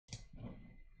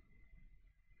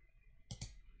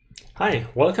Hi,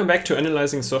 welcome back to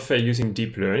Analyzing Software Using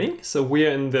Deep Learning. So we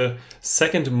are in the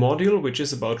second module, which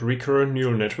is about recurrent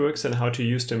neural networks and how to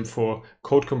use them for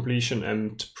code completion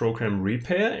and program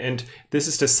repair. And this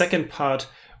is the second part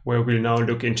where we'll now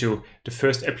look into the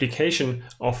first application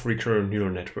of recurrent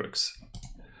neural networks.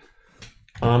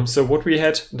 So what we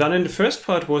had done in the first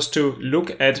part was to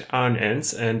look at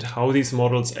RNNs and how these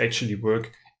models actually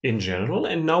work in general.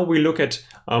 And now we look at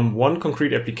one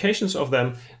concrete applications of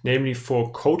them, namely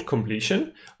for code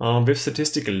completion with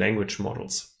statistical language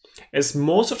models. As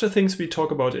most of the things we talk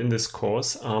about in this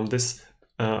course, this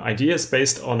idea is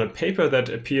based on a paper that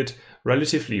appeared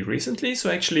relatively recently. So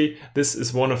actually, this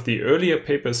is one of the earlier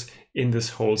papers in this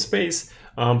whole space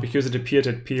because it appeared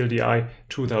at PLDI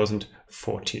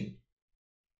 2014.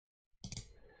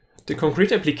 The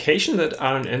concrete application that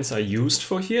RNNs are used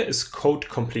for here is code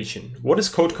completion. What is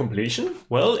code completion?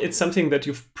 Well, it's something that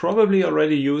you've probably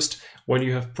already used when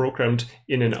you have programmed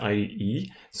in an IDE.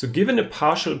 So given a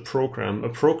partial program, a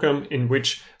program in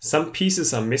which some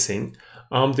pieces are missing,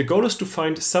 the goal is to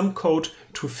find some code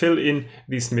to fill in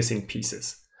these missing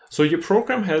pieces. So your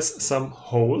program has some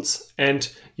holes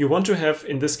and you want to have,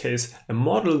 in this case, a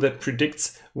model that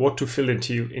predicts what to fill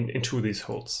into these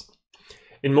holes.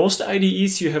 In most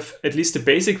IDEs, you have at least a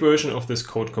basic version of this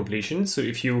code completion. So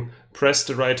if you press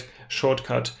the right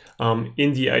shortcut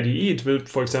in the IDE, it will,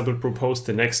 for example, propose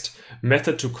the next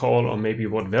method to call or maybe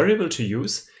what variable to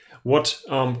use. What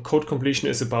code completion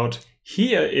is about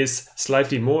here is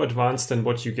slightly more advanced than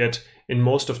what you get in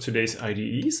most of today's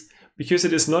IDEs, because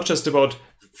it is not just about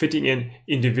fitting in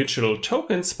individual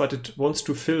tokens, but it wants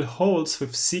to fill holes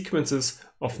with sequences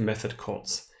of method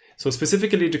calls. So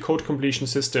specifically, the code completion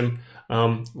system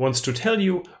wants to tell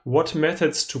you what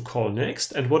methods to call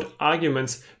next and what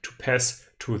arguments to pass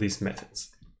to these methods.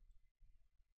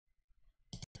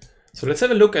 So let's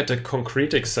have a look at a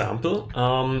concrete example,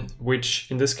 which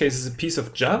in this case is a piece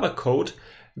of Java code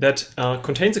that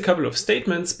contains a couple of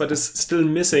statements, but is still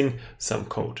missing some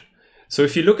code. So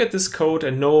if you look at this code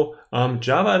and know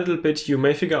Java a little bit, you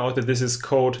may figure out that this is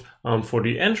code for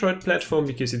the Android platform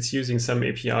because it's using some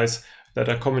APIs that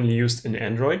are commonly used in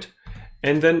Android.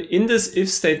 And then in this if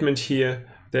statement here,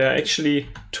 there are actually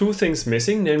two things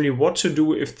missing, namely what to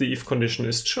do if the if condition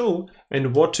is true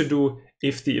and what to do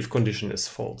if the if condition is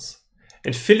false.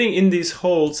 And filling in these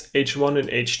holes H1 and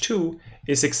H2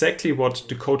 is exactly what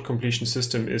the code completion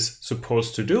system is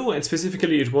supposed to do. And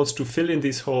specifically, it wants to fill in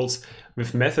these holes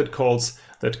with method calls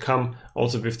that come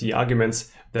also with the arguments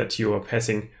that you are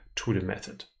passing to the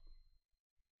method.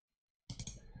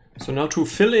 So now to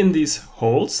fill in these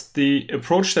holes, the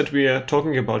approach that we are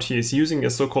talking about here is using a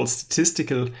so-called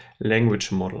statistical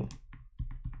language model.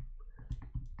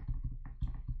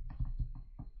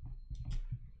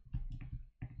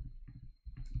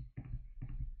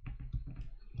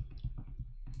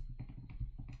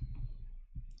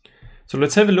 So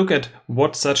let's have a look at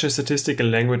what such a statistical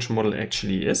language model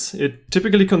actually is. It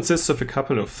typically consists of a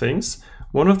couple of things.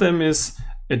 One of them is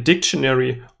a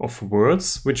dictionary of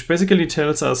words, which basically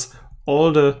tells us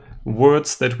all the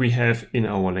words that we have in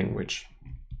our language.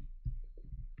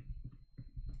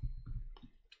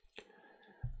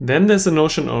 Then there's a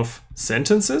notion of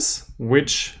sentences,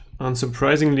 which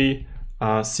unsurprisingly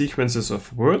are sequences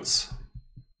of words.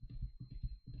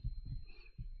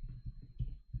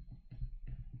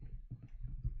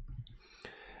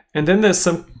 And then there's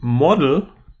some model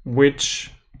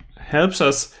which helps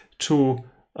us to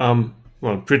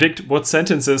predict what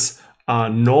sentences are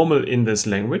normal in this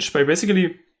language by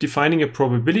basically defining a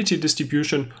probability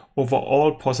distribution over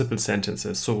all possible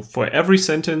sentences. So for every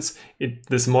sentence,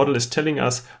 this model is telling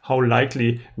us how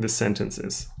likely this sentence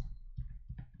is.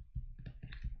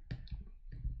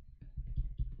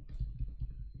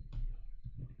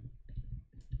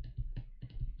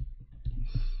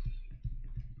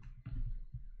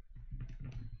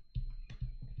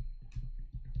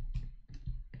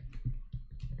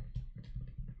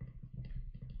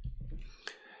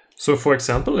 So for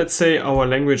example, let's say our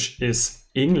language is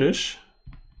English.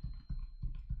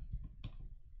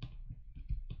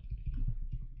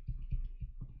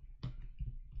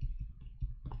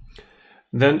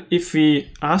 Then if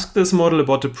we ask this model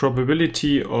about the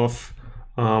probability of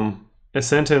a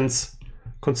sentence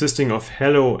consisting of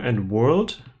hello and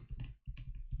world,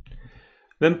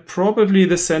 then probably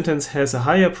this sentence has a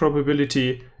higher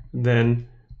probability than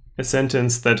a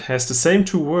sentence that has the same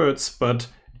two words, but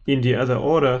in the other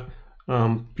order,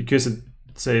 because it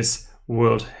says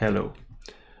world hello.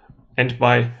 And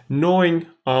by knowing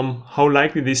how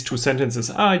likely these two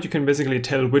sentences are, you can basically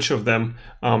tell which of them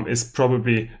is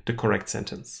probably the correct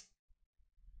sentence.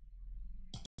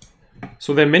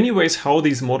 So there are many ways how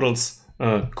these models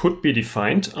could be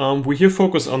defined. We here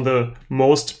focus on the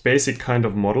most basic kind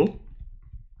of model,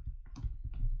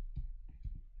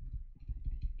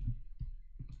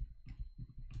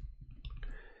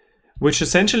 which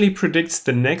essentially predicts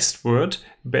the next word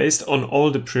based on all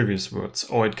the previous words,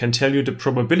 or it can tell you the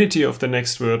probability of the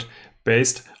next word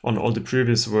based on all the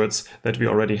previous words that we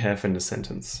already have in the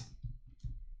sentence.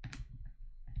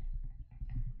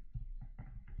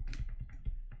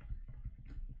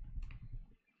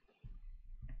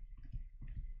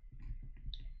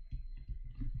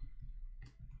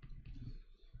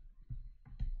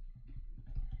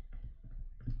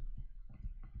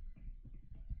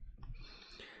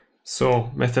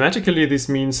 So mathematically, this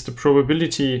means the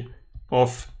probability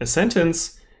of a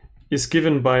sentence is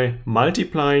given by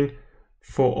multiplying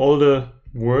for all the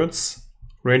words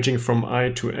ranging from I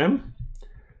to M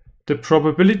the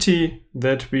probability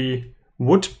that we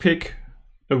would pick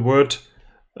a word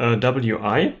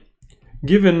WI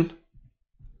given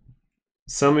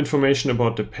some information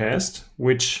about the past,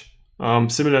 which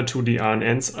similar to the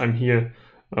RNNs, I'm here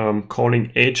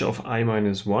calling age of I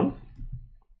minus 1.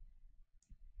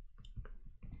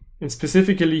 And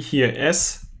specifically here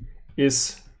S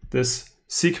is this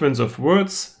sequence of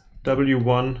words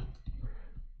W1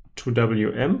 to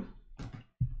WM,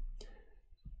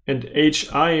 and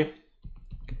HI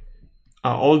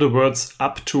are all the words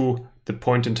up to the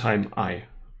point in time I.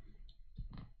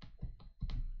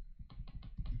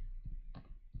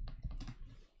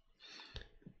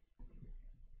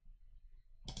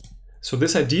 So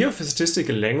this idea of a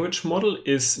statistical language model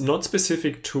is not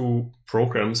specific to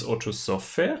programs or to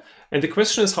software. And the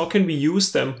question is, how can we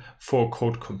use them for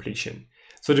code completion?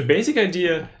 So the basic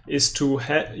idea is to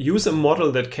use a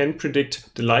model that can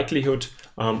predict the likelihood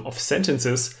of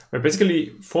sentences by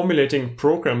basically formulating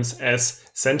programs as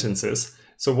sentences.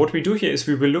 So what we do here is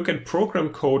we will look at program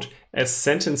code as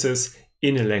sentences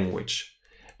in a language.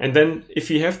 And then if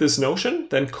we have this notion,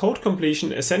 then code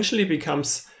completion essentially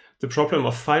becomes the problem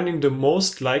of finding the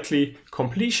most likely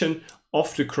completion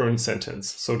of the current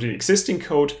sentence. So the existing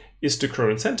code is the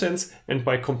current sentence, and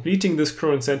by completing this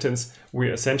current sentence,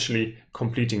 we're essentially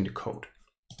completing the code.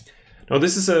 Now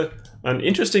this is an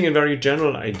interesting and very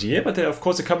general idea, but there are of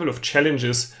course a couple of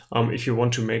challenges if you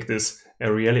want to make this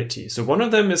a reality. So one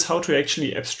of them is how to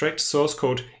actually abstract source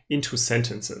code into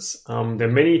sentences. There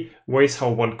are many ways how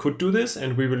one could do this,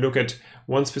 and we will look at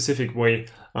one specific way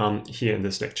here in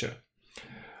this lecture.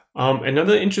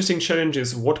 Another interesting challenge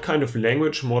is what kind of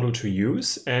language model to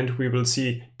use, and we will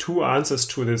see two answers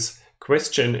to this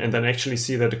question and then actually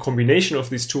see that the combination of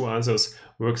these two answers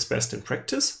works best in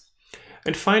practice.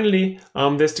 And finally,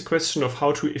 there's the question of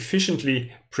how to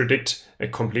efficiently predict a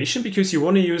completion, because you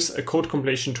want to use a code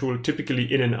completion tool typically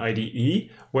in an IDE,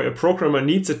 where a programmer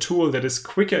needs a tool that is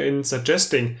quicker in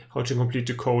suggesting how to complete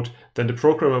the code than the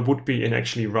programmer would be in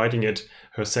actually writing it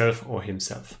herself or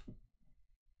himself.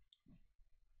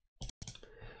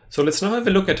 So let's now have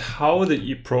a look at how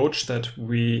the approach that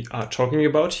we are talking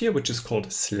about here, which is called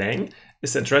slang,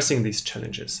 is addressing these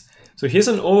challenges. So here's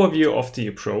an overview of the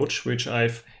approach, which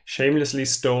I've shamelessly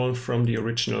stolen from the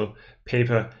original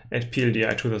paper at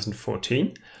PLDI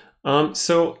 2014.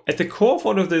 So at the core of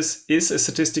all of this is a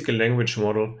statistical language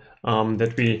model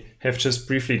that we have just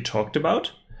briefly talked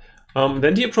about.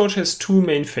 Then the approach has two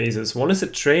main phases. One is a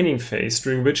training phase,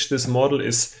 during which this model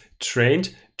is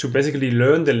trained to basically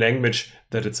learn the language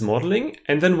that it's modeling.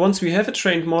 And then once we have a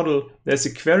trained model, there's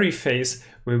a query phase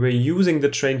where we're using the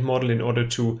trained model in order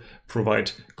to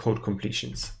provide code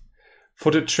completions.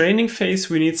 For the training phase,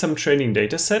 we need some training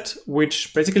data set,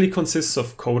 which basically consists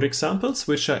of code examples,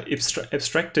 which are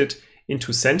abstracted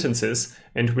into sentences,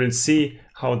 and we'll see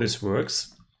how this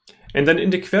works. And then in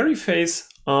the query phase,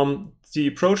 the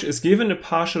approach is given a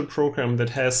partial program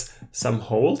that has some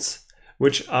holes,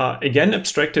 which are again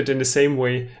abstracted in the same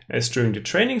way as during the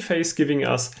training phase, giving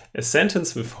us a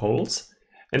sentence with holes.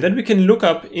 And then we can look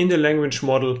up in the language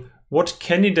model what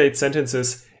candidate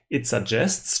sentences it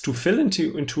suggests to fill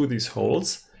into these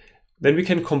holes. Then we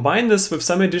can combine this with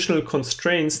some additional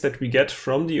constraints that we get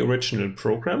from the original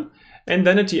program, and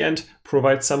then at the end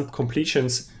provide some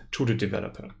completions to the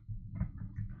developer.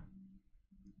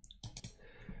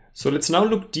 So let's now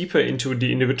look deeper into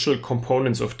the individual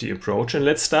components of the approach, and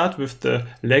let's start with the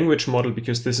language model,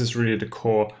 because this is really the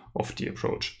core of the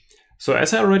approach. So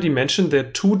as I already mentioned, there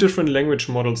are two different language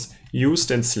models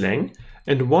used in slang,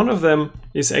 and one of them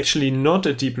is actually not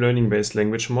a deep learning based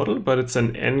language model, but it's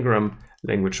an n-gram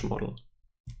language model.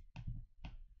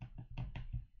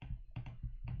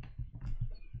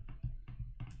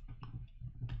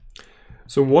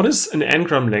 So what is an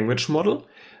n-gram language model?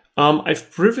 I've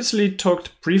previously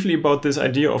talked briefly about this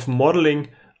idea of modeling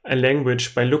a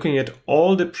language by looking at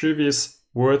all the previous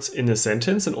words in a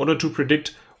sentence in order to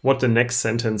predict what the next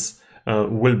sentence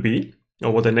will be,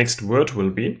 or what the next word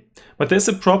will be. But there's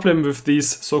a problem with these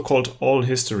so-called all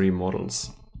history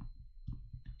models.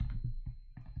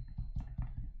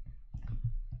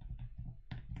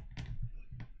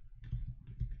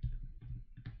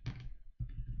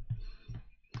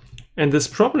 And this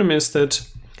problem is that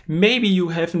maybe you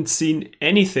haven't seen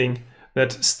anything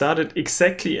that started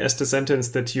exactly as the sentence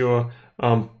that you're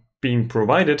being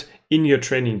provided in your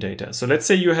training data. So let's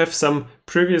say you have some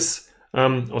previous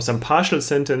or some partial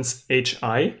sentence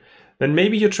HI, then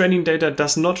maybe your training data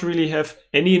does not really have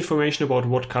any information about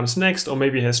what comes next, or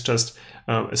maybe has just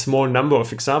a small number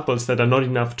of examples that are not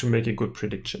enough to make a good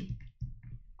prediction.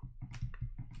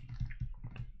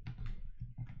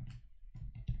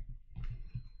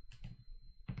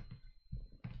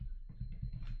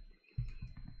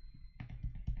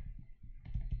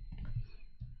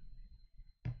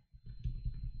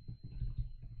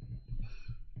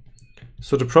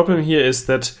 So the problem here is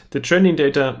that the training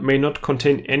data may not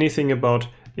contain anything about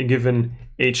a given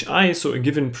HI, so a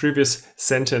given previous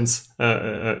sentence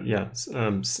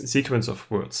sequence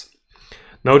of words.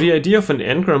 Now the idea of an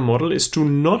n-gram model is to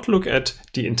not look at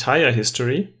the entire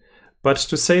history, but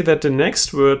to say that the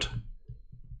next word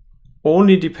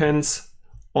only depends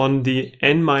on the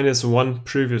n-1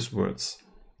 previous words.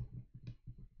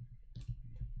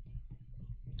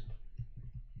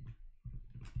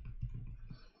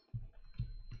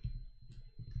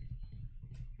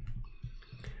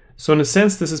 So in a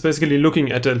sense, this is basically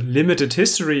looking at a limited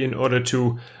history in order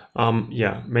to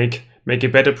make a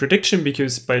better prediction,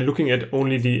 because by looking at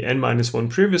only the n-1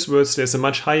 previous words, there's a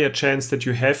much higher chance that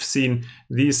you have seen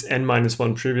these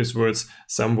n-1 previous words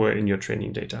somewhere in your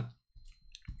training data.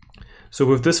 So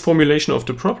with this formulation of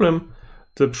the problem,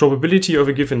 the probability of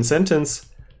a given sentence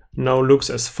now looks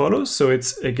as follows. So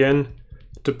it's again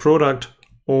the product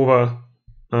over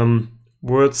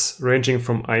words ranging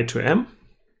from I to m.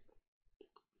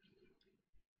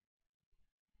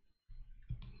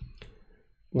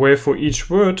 Where for each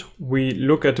word we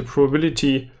look at the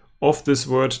probability of this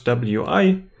word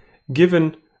wi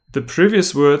given the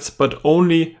previous words, but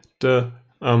only the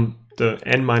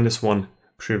n-1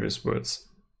 previous words.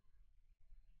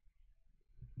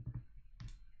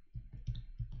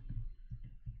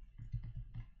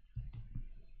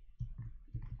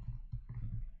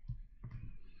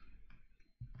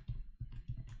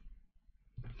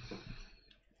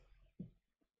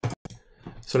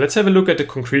 So let's have a look at a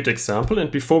concrete example. And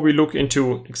before we look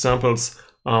into examples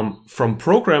from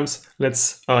programs,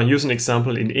 let's use an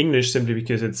example in English, simply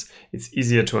because it's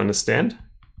easier to understand.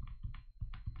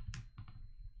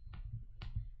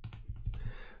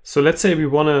 So let's say we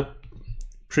want to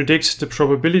predict the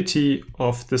probability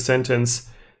of the sentence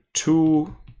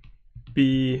to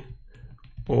be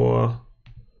or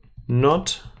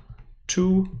not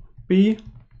to be.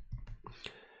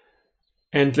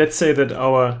 And let's say that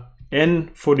our n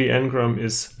for the n-gram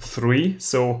is 3.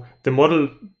 So the model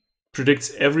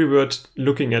predicts every word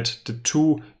looking at the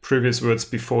 2 previous words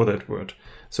before that word.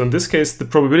 So in this case, the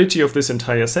probability of this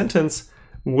entire sentence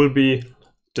will be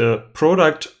the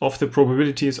product of the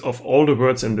probabilities of all the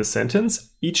words in this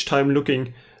sentence, each time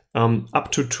looking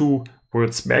up to 2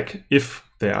 words back, if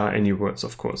there are any words,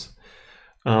 of course.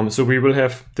 So we will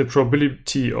have the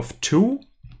probability of 2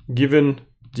 given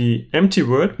the empty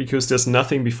word, because there's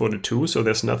nothing before the 2, so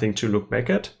there's nothing to look back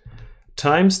at,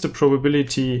 times the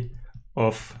probability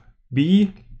of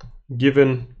b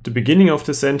given the beginning of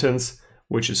the sentence,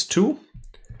 which is 2,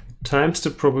 times the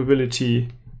probability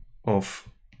of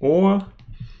or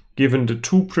given the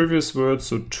 2 previous words,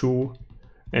 so 2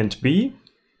 and b,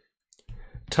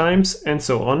 times and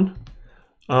so on,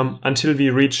 until we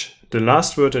reach the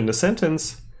last word in the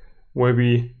sentence, where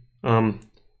we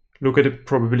look at the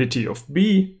probability of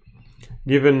b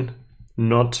given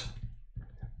not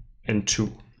and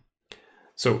 2.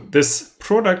 So this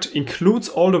product includes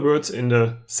all the words in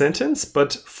the sentence,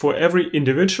 but for every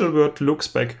individual word looks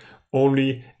back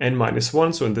only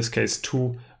n-1, so in this case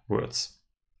 2 words.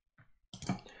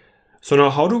 So now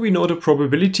how do we know the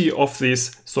probability of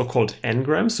these so-called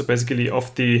n-grams, so basically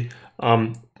of the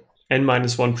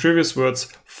n-1 previous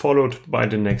words followed by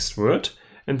the next word?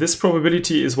 And this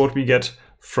probability is what we get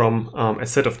from a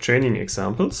set of training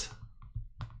examples.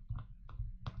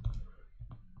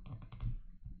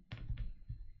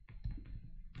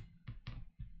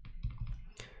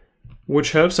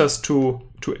 Which helps us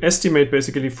to estimate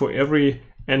basically for every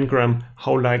n-gram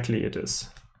how likely it is.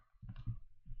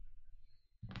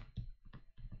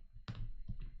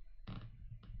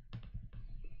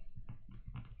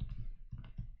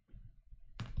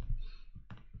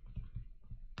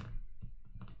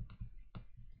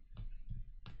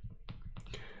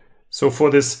 So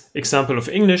for this example of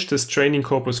English, this training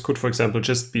corpus could, for example,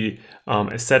 just be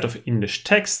a set of English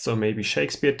texts or maybe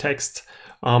Shakespeare texts.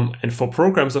 And for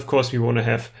programs, of course, we want to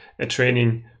have a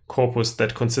training corpus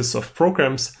that consists of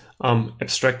programs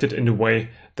abstracted in the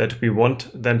way that we want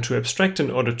them to abstract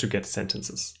in order to get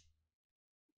sentences.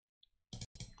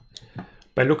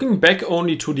 By looking back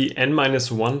only to the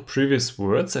n-1 previous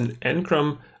words, an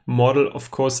n-gram model, of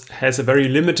course, has a very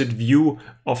limited view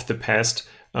of the past,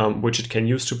 which it can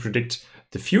use to predict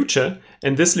the future.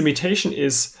 And this limitation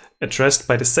is addressed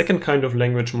by the second kind of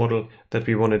language model that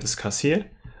we want to discuss here.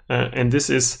 And this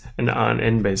is an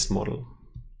RNN-based model.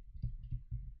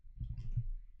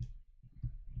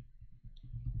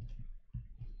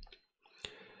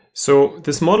 So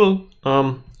this model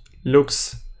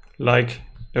looks like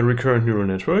a recurrent neural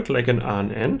network, like an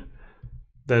RNN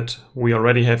that we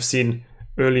already have seen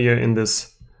earlier in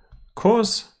this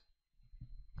course.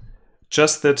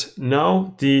 Just that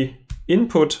now the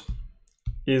input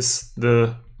is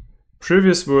the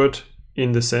previous word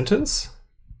in the sentence.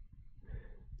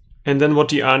 And then what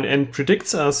the RNN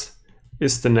predicts us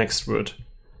is the next word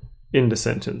in the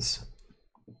sentence.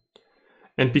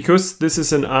 And because this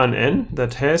is an RNN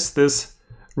that has this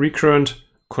recurrent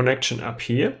connection up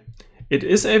here, it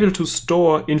is able to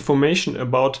store information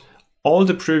about all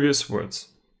the previous words.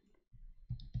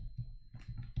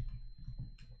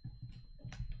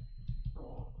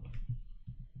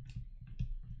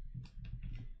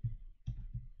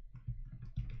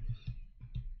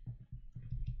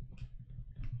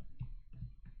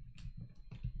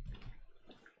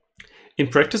 In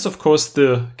practice, of course,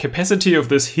 the capacity of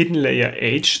this hidden layer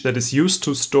H that is used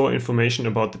to store information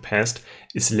about the past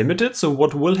is limited. So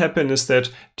what will happen is that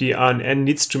the RNN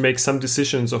needs to make some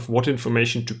decisions of what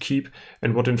information to keep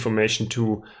and what information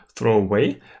to throw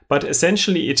away. But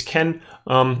essentially it can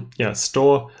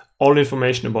store all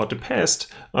information about the past,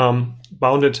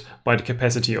 bounded by the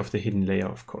capacity of the hidden layer,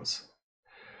 of course.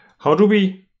 How do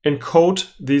we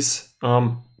encode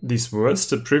these words,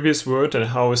 the previous word, and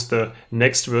how is the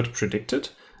next word predicted?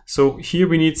 So here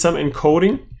we need some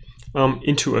encoding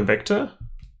into a vector.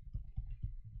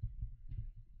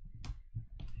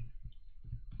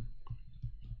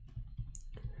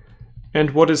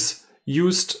 And what is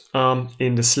used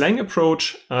in the slang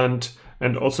approach and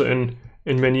also in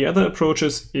many other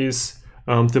approaches is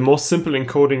the most simple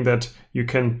encoding that you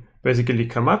can basically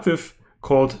come up with,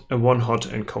 called a one-hot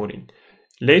encoding.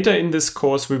 Later in this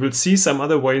course, we will see some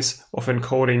other ways of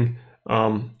encoding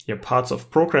parts of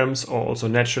programs or also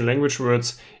natural language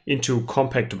words into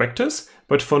compact vectors.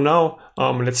 But for now,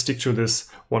 let's stick to this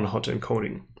one-hot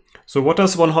encoding. So what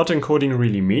does one-hot encoding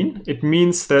really mean? It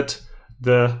means that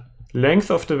the length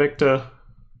of the vector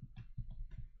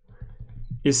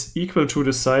is equal to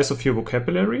the size of your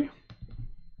vocabulary.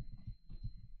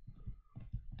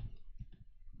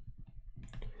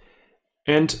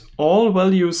 And all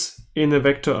values in a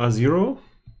vector are 0.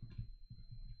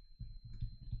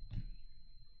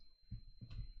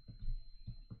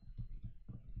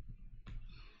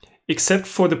 Except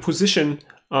for the position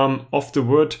of the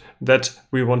word that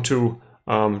we want to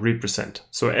represent.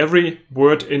 So every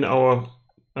word in our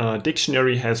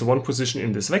dictionary has one position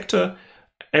in this vector.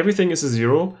 Everything is a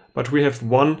 0, but we have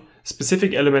one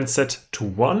specific element set to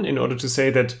 1 in order to say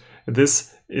that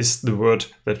this is the word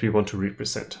that we want to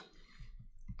represent.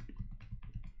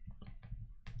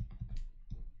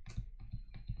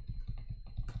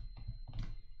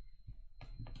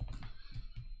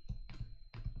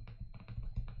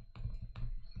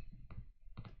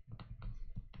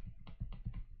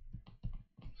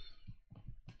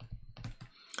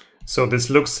 So this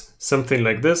looks something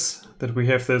like this, that we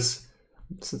have this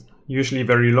usually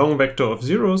very long vector of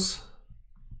zeros.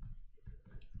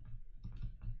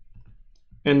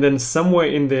 And then somewhere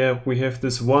in there we have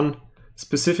this one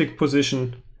specific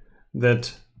position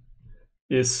that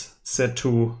is set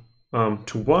to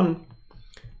 1,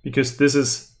 because this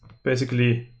is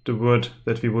basically the word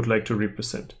that we would like to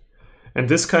represent. And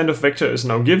this kind of vector is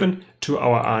now given to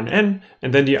our RNN,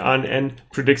 and then the RNN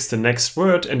predicts the next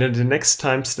word, and then the next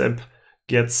time step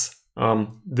gets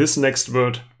this next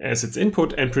word as its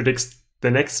input and predicts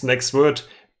the next word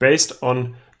based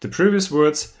on the previous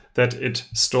words that it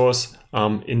stores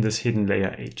in this hidden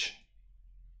layer H.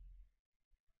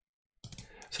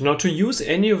 So now to use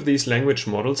any of these language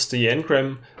models, the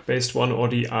n-gram-based one or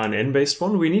the RNN-based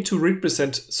one, we need to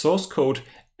represent source code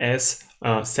as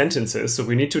sentences. So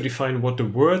we need to define what the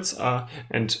words are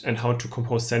and how to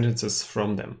compose sentences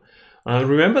from them.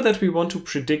 Remember that we want to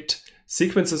predict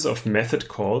sequences of method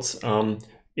calls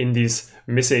in these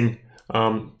missing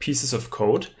pieces of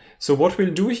code. So what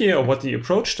we'll do here, or what the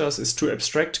approach does, is to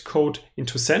abstract code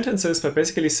into sentences by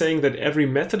basically saying that every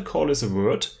method call is a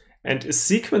word and a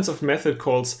sequence of method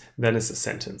calls then is a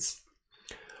sentence.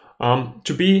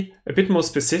 To be a bit more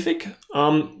specific,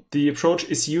 the approach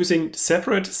is using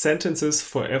separate sentences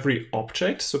for every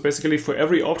object. So basically for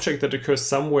every object that occurs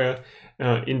somewhere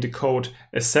in the code,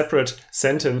 a separate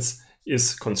sentence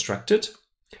is constructed.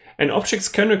 And objects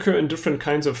can occur in different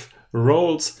kinds of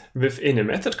roles within a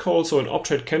method call. So an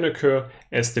object can occur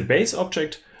as the base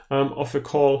object of a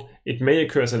call. It may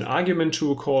occur as an argument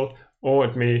to a call, or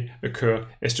it may occur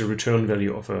as the return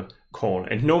value of a call.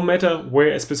 And no matter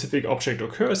where a specific object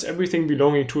occurs, everything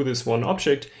belonging to this one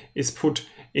object is put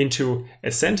into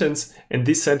a sentence, and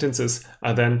these sentences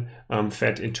are then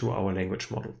fed into our language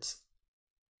models.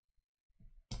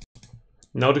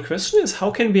 Now the question is, how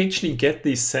can we actually get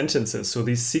these sentences, so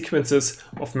these sequences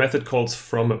of method calls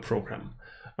from a program?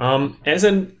 As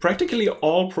in practically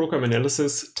all program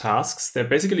analysis tasks, there are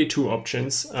basically two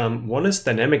options. One is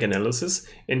dynamic analysis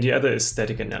and the other is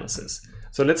static analysis.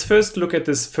 So let's first look at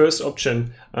this first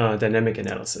option, dynamic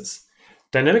analysis.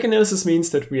 Dynamic analysis means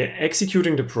that we are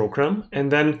executing the program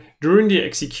and then during the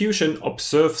execution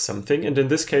observe something, and in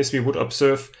this case we would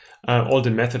observe all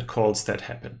the method calls that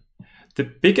happen. The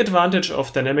big advantage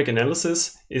of dynamic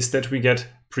analysis is that we get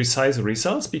precise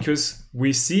results because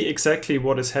we see exactly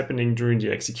what is happening during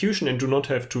the execution and do not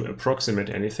have to approximate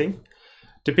anything.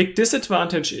 The big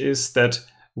disadvantage is that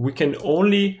we can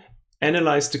only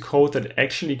analyze the code that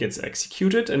actually gets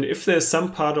executed, and if there's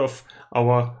some part of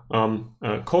our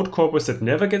code corpus that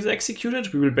never gets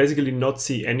executed, we will basically not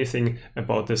see anything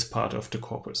about this part of the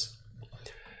corpus.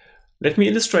 Let me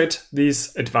illustrate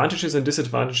these advantages and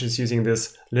disadvantages using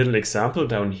this little example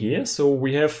down here. So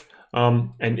we have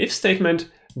an if statement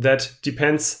that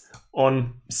depends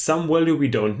on some value we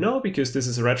don't know because this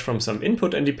is read from some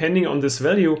input, and depending on this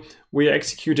value, we are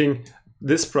executing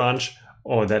this branch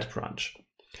or that branch.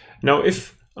 Now,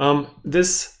 if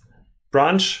this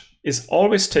branch is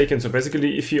always taken, so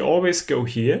basically if you always go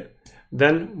here,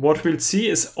 then what we'll see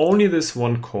is only this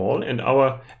one call, and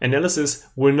our analysis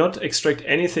will not extract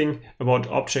anything about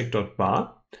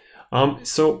object.bar.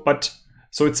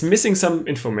 So it's missing some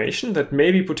information that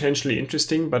may be potentially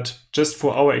interesting, but just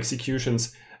for our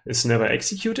executions is never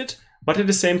executed. But at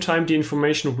the same time, the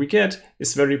information we get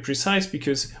is very precise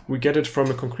because we get it from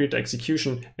a concrete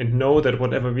execution and know that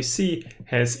whatever we see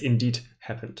has indeed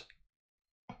happened.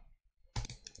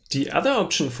 The other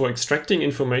option for extracting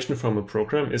information from a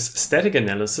program is static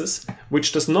analysis,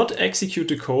 which does not execute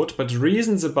the code but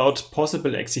reasons about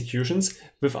possible executions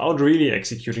without really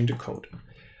executing the code.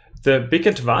 The big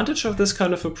advantage of this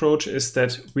kind of approach is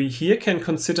that we here can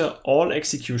consider all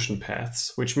execution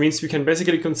paths, which means we can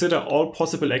basically consider all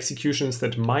possible executions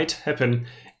that might happen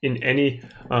in any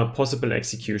possible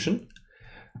execution.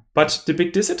 But the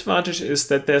big disadvantage is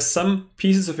that there's some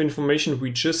pieces of information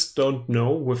we just don't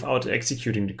know without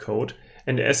executing the code.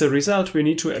 And as a result, we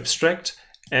need to abstract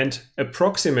and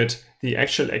approximate the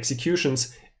actual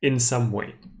executions in some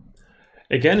way.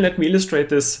 Again, let me illustrate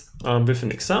this with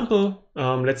an example.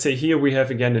 Let's say here we have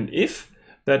again an if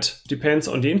that depends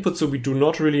on the input, so we do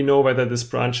not really know whether this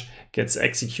branch gets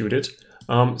executed.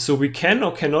 So we can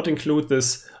or cannot include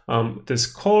this, this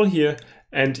call here,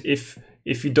 and if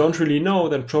we don't really know,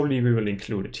 then probably we will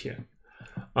include it here.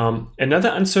 Another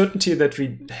uncertainty that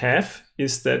we have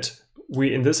is that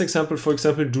we, in this example, for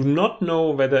example, do not know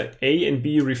whether A and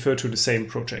B refer to the same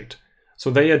project. So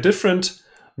they are different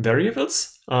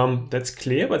variables, that's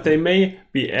clear, but they may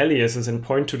be aliases and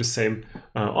point to the same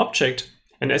object.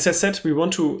 And as I said, we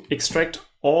want to extract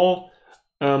all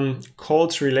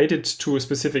calls related to a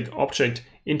specific object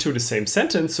into the same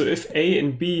sentence. So if A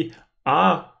and B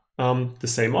are the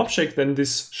same object, then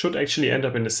this should actually end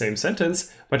up in the same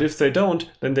sentence. But if they don't,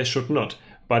 then they should not.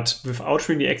 But without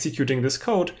really executing this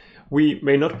code, we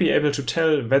may not be able to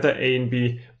tell whether A and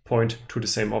B point to the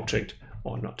same object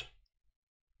or not.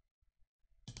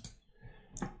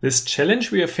 This challenge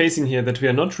we are facing here, that we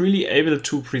are not really able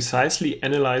to precisely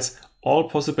analyze all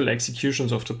possible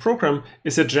executions of the program,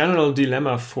 is a general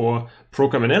dilemma for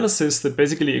program analysis that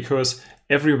basically occurs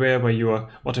everywhere where you are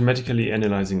automatically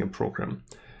analyzing a program.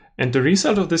 And the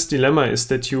result of this dilemma is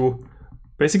that you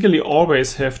basically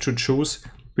always have to choose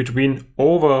between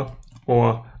over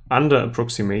or under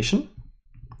approximation.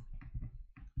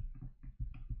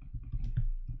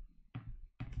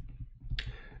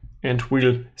 And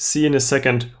we'll see in a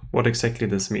second what exactly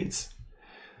this means.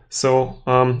 So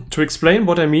to explain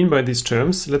what I mean by these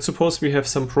terms, let's suppose we have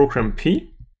some program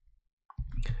P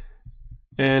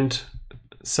and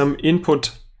some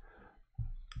input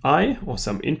I or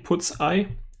some inputs I.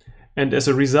 And as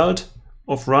a result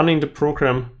of running the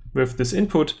program with this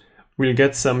input, we'll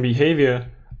get some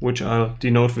behavior, which I'll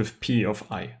denote with P of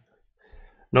I.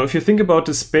 Now, if you think about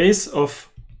the space of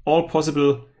all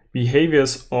possible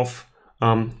behaviors of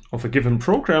a given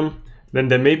program, then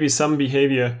there may be some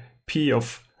behavior P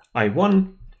of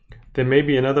I1, there may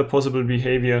be another possible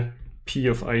behavior P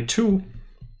of I2,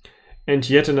 and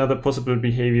yet another possible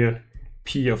behavior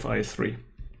P of I3.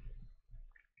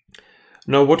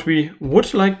 Now, what we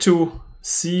would like to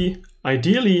see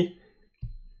ideally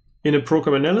in a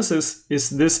program analysis is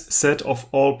this set of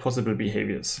all possible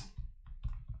behaviors.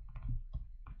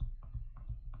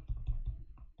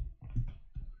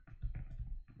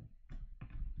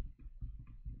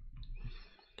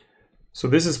 So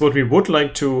this is what we would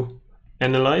like to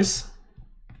analyze.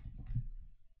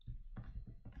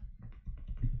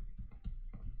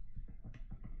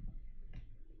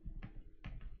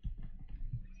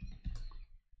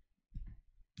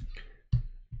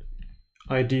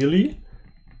 Ideally,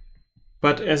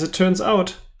 but as it turns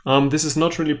out, this is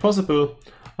not really possible,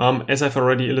 as I've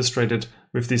already illustrated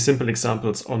with these simple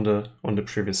examples on the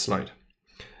previous slide.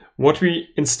 What we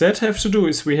instead have to do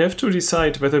is we have to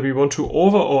decide whether we want to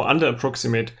over or under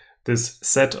approximate this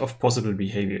set of possible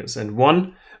behaviors. And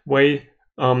one way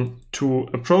to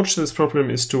approach this problem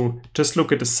is to just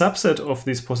look at a subset of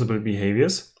these possible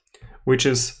behaviors, which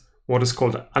is what is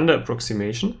called under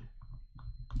approximation.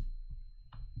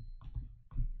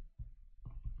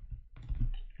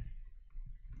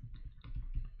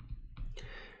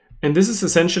 And this is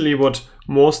essentially what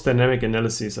most dynamic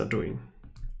analyses are doing.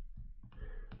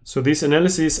 So these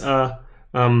analyses are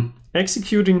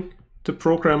executing the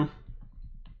program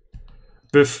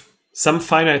with some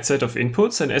finite set of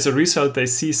inputs, and as a result they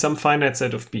see some finite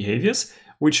set of behaviors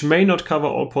which may not cover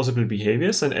all possible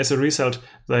behaviors, and as a result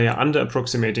they are under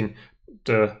approximating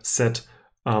the set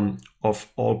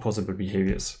of all possible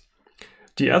behaviors.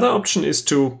 The other option is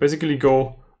to basically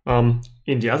go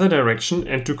in the other direction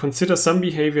and to consider some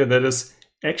behavior that is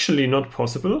actually not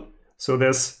possible. So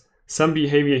there's some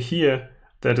behavior here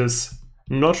that is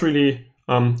not really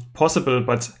possible,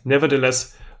 but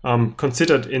nevertheless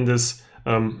considered in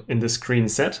this green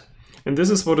set. And this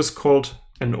is what is called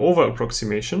an over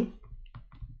approximation.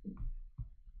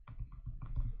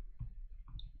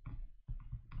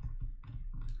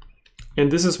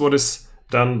 And this is what is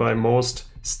done by most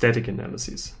static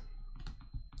analyses.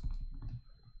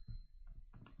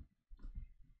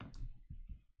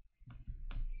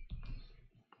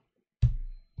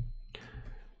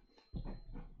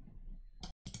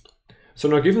 So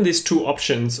now, given these two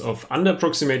options of under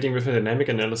approximating with a dynamic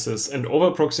analysis and over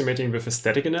approximating with a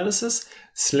static analysis,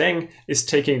 Slang is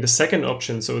taking the second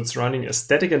option. So it's running a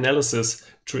static analysis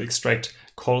to extract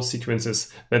call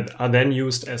sequences that are then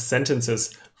used as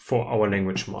sentences for our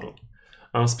language model.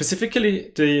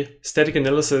 Specifically, the static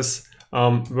analysis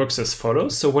works as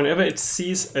follows. So whenever it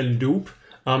sees a loop,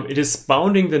 it is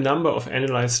bounding the number of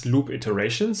analyzed loop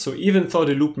iterations. So even though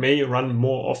the loop may run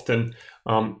more often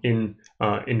in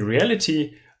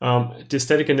reality, the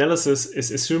static analysis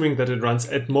is assuming that it runs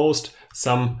at most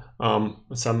some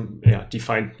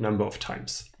defined number of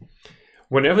times.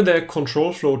 Whenever the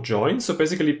control flow joins, so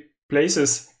basically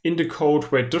places in the code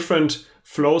where different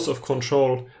flows of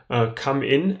control come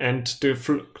in, and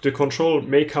the control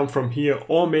may come from here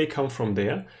or may come from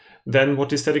there, then what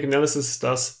the static analysis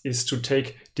does is to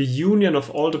take the union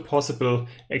of all the possible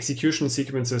execution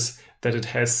sequences that it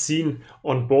has seen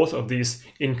on both of these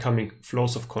incoming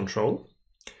flows of control.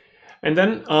 And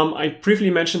then I briefly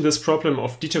mentioned this problem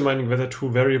of determining whether two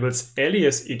variables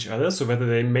alias each other, so whether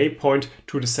they may point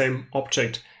to the same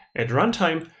object at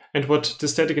runtime. And what the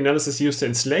static analysis used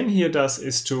in Slang here does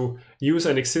is to use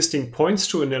an existing points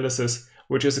to analysis,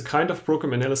 which is a kind of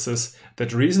program analysis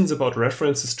that reasons about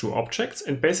references to objects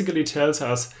and basically tells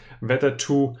us whether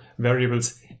two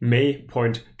variables may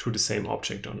point to the same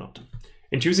object or not.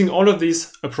 And using all of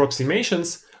these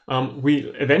approximations, we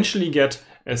eventually get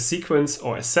a sequence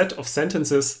or a set of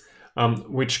sentences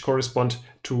which correspond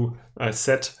to a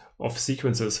set of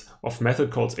sequences of method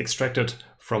calls extracted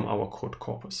from our code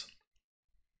corpus.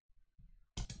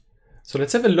 So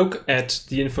let's have a look at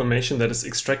the information that is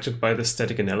extracted by the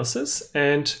static analysis.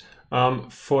 And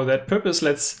for that purpose,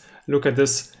 let's look at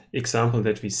this example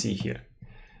that we see here.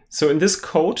 So in this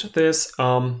code, there's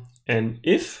an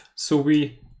if. So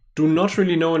we do not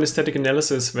really know in a static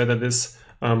analysis whether this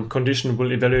condition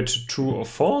will evaluate to true or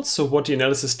false. So what the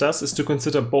analysis does is to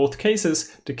consider both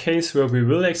cases, the case where we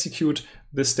will execute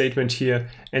this statement here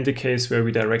and the case where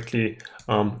we directly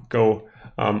go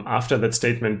after that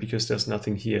statement because there's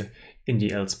nothing here in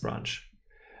the else branch.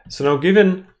 So now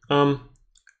given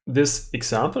this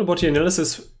example, what the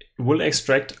analysis will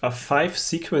extract are 5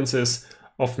 sequences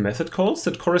of method calls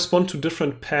that correspond to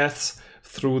different paths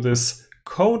through this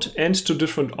code and to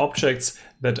different objects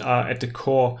that are at the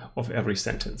core of every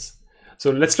sentence.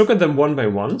 So let's look at them one by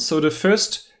one. So the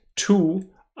first 2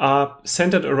 are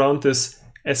centered around this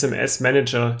SMS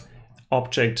manager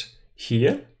object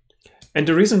here. And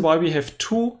the reason why we have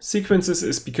 2 sequences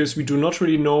is because we do not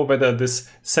really know whether this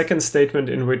second statement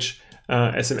in which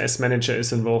SMS manager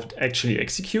is involved actually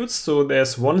executes. So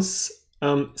there's one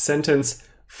sentence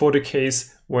for the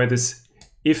case where this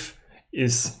if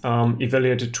is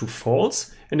evaluated to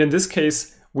false. And in this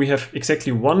case, we have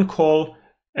exactly one call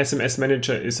SMS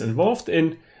manager is involved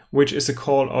in, which is a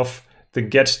call of the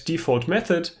getDefault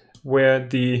method, where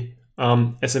the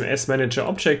SMS manager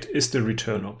object is the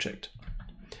return object.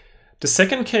 The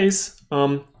second case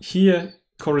here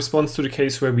corresponds to the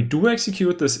case where we do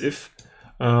execute this if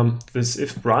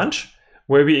branch,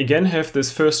 where we again have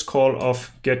this first call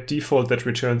of getDefault that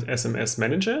returns SMS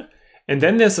manager. And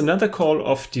then there's another call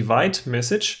of divide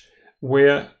message,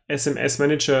 where SMS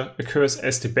manager occurs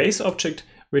as the base object,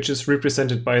 which is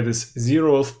represented by this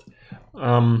 0th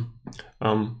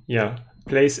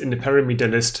place in the parameter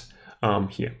list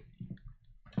here.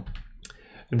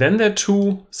 Then there are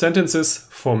 2 sentences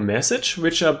for message,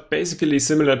 which are basically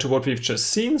similar to what we've just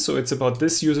seen. So it's about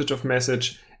this usage of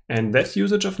message and that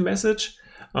usage of message.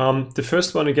 The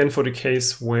first one again for the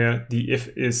case where the if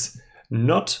is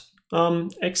not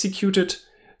executed.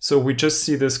 So we just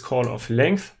see this call of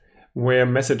length, where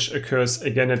message occurs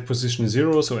again at position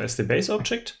 0, so as the base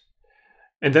object.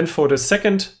 And then for the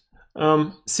second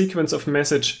sequence of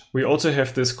message, we also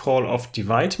have this call of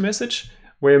divide message,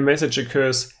 where message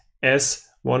occurs as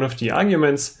one of the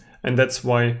arguments, and that's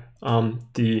why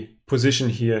the position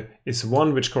here is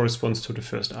 1, which corresponds to the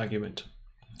first argument.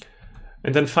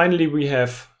 And then finally we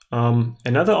have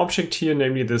another object here,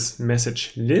 namely this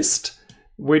message list,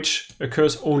 which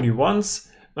occurs only once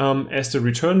as the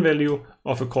return value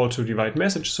of a call to divide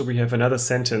message. So we have another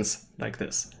sentence like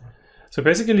this. So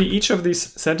basically each of these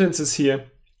sentences here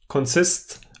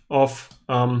consists of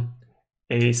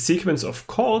a sequence of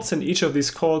calls, and each of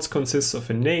these calls consists of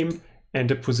a name and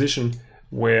a position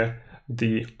where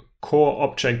the core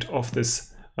object of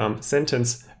this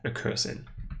sentence occurs in.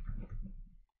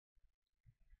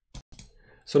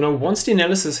 So now once the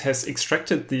analysis has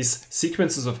extracted these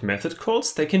sequences of method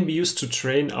calls, they can be used to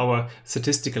train our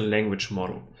statistical language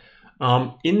model.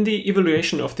 In the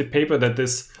evaluation of the paper that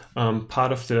this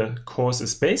part of the course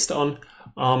is based on,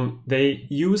 they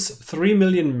use 3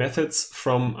 million methods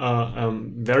from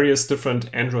various different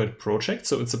Android projects.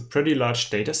 So it's a pretty large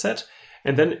data set.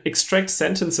 And then extract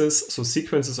sentences, so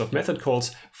sequences of method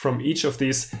calls, from each of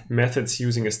these methods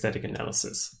using a static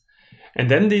analysis. And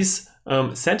then these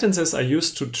sentences are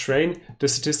used to train the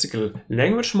statistical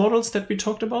language models that we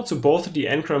talked about. So both the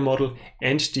n-gram model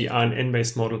and the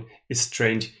RNN-based model is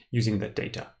trained using that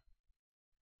data.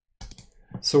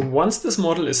 So once this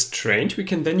model is trained, we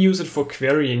can then use it for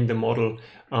querying the model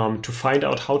to find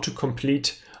out how to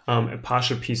complete a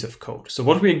partial piece of code. So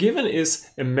what we are given is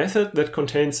a method that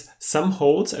contains some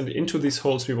holes, and into these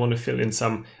holes we want to fill in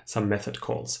some method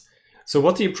calls. So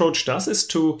what the approach does is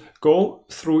to go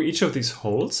through each of these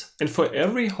holes, and for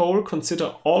every hole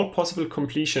consider all possible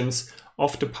completions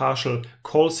of the partial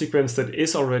call sequence that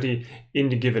is already in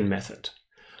the given method.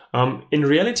 In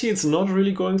reality, it's not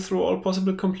really going through all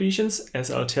possible completions,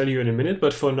 as I'll tell you in a minute,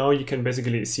 but for now you can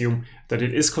basically assume that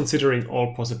it is considering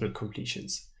all possible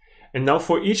completions. And now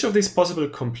for each of these possible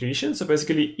completions, so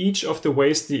basically each of the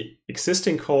ways the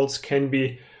existing calls can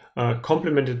be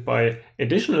complemented by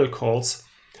additional calls,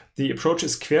 the approach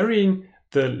is querying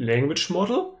the language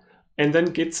model and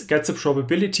then gets a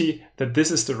probability that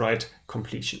this is the right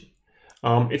completion.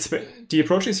 The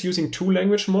approach is using 2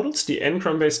 language models, the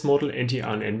n-gram-based model and the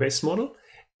RNN-based model.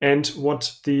 And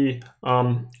what the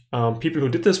people who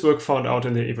did this work found out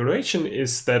in the evaluation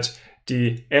is that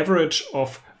the average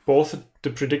of both the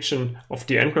prediction of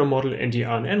the n-gram model and the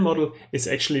RNN model is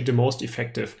actually the most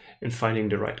effective in finding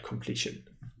the right completion.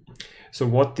 So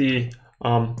what the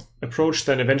approach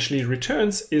then eventually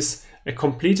returns is a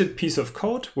completed piece of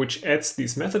code which adds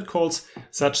these method calls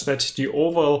such that the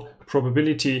overall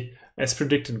probability as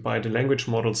predicted by the language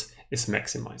models is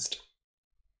maximized.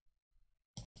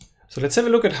 So let's have a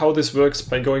look at how this works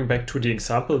by going back to the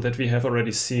example that we have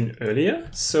already seen earlier.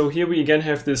 So here we again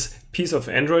have this piece of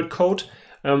Android code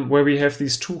where we have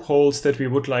these 2 holes that we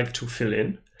would like to fill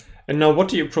in. And now what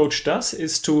the approach does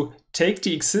is to take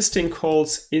the existing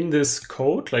calls in this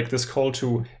code, like this call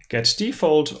to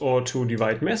getDefault or to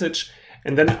divide message,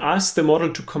 and then ask the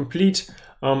model to complete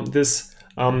this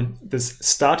this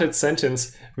started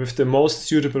sentence with the most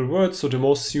suitable words, so the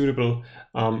most suitable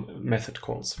method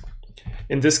calls.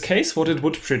 In this case, what it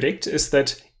would predict is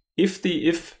that if the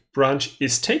if branch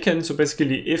is taken, so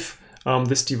basically if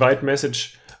this divide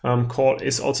message call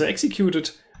is also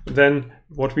executed, then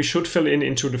what we should fill in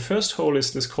into the first hole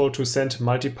is this call to send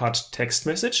multipart text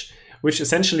message, which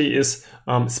essentially is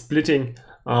splitting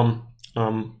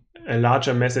a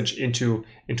larger message into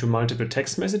multiple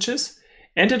text messages.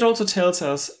 And it also tells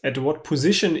us at what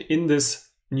position in this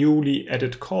newly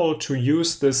added call to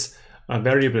use this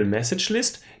variable message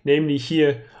list, namely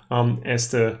here as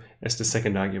the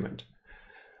second argument.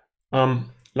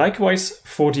 Likewise,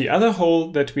 for the other hole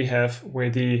that we have where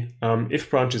the if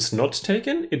branch is not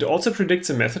taken, it also predicts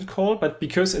a method call, but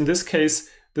because in this case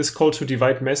this call to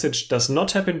divide message does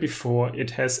not happen before,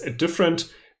 it has a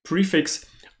different prefix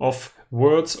of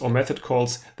words or method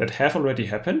calls that have already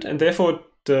happened, and therefore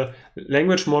the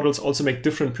language models also make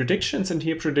different predictions, and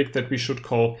here predict that we should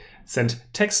call send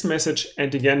text message,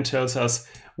 and again tells us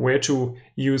where to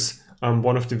use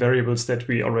one of the variables that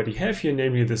we already have here,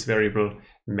 namely this variable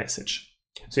message.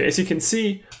 So as you can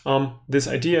see, this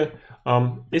idea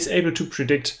is able to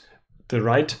predict the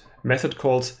right method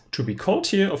calls to be called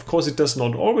here. Of course, it does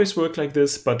not always work like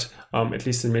this, but at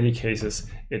least in many cases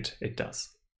it does.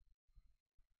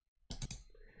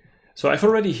 So I've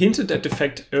already hinted at the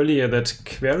fact earlier that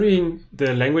querying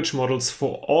the language models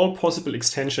for all possible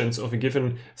extensions of a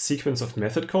given sequence of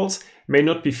method calls may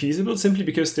not be feasible simply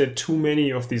because there are too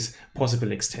many of these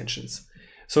possible extensions.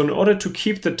 So in order to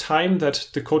keep the time that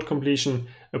the code completion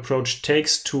approach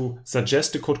takes to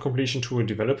suggest the code completion to a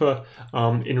developer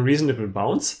in reasonable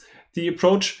bounds, the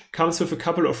approach comes with a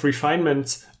couple of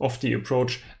refinements of the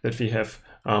approach that we have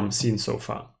seen so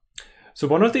far. So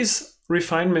one of these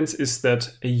refinements is that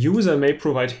a user may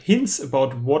provide hints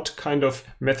about what kind of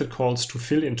method calls to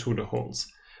fill into the holes.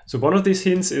 So one of these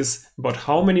hints is about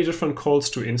how many different calls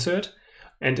to insert,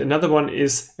 and another one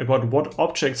is about what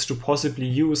objects to possibly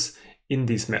use in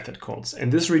these method calls.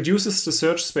 And this reduces the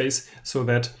search space so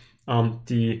that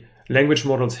the language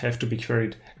models have to be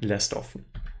queried less often.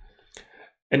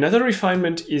 Another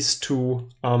refinement is to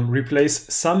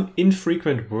replace some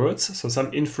infrequent words, so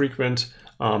some infrequent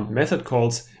method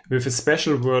calls, with a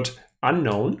special word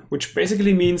unknown, which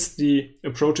basically means the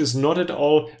approach is not at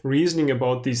all reasoning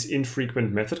about these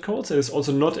infrequent method calls. It is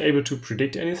also not able to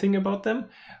predict anything about them,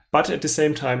 but at the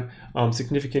same time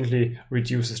significantly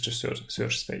reduces the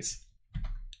search space.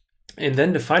 And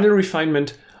then the final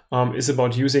refinement is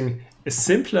about using a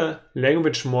simpler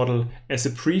language model as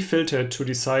a pre-filter to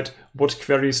decide what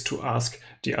queries to ask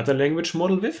the other language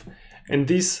model with. And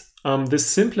this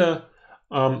simpler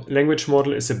language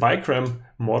model is a bigram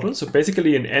model, so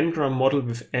basically an n-gram model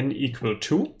with n equal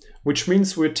 2, which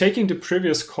means we're taking the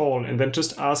previous call and then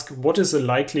just ask what is a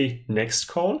likely next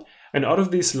call, and out of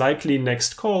these likely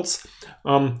next calls,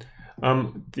 the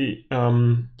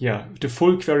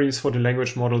full queries for the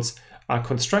language models are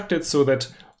constructed so that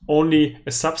only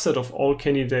a subset of all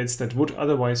candidates that would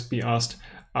otherwise be asked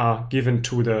are given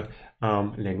to the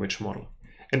language model.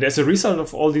 And as a result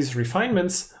of all these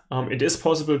refinements, it is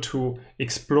possible to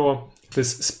explore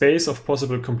this space of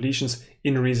possible completions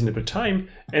in reasonable time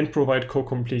and provide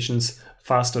co-completions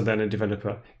faster than a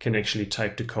developer can actually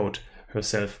type the code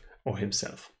herself or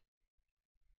himself.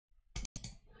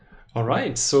 All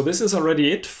right, so this is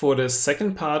already it for the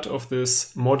second part of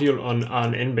this module on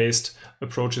RNN-based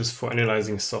approaches for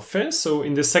analyzing software. So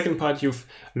in the second part, you've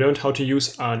learned how to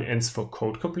use RNNs for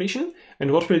code completion.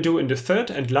 And what we'll do in the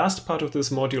third and last part of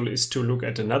this module is to look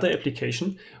at another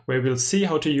application where we'll see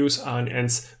how to use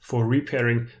RNNs for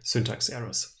repairing syntax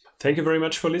errors. Thank you very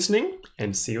much for listening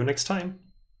and see you next time.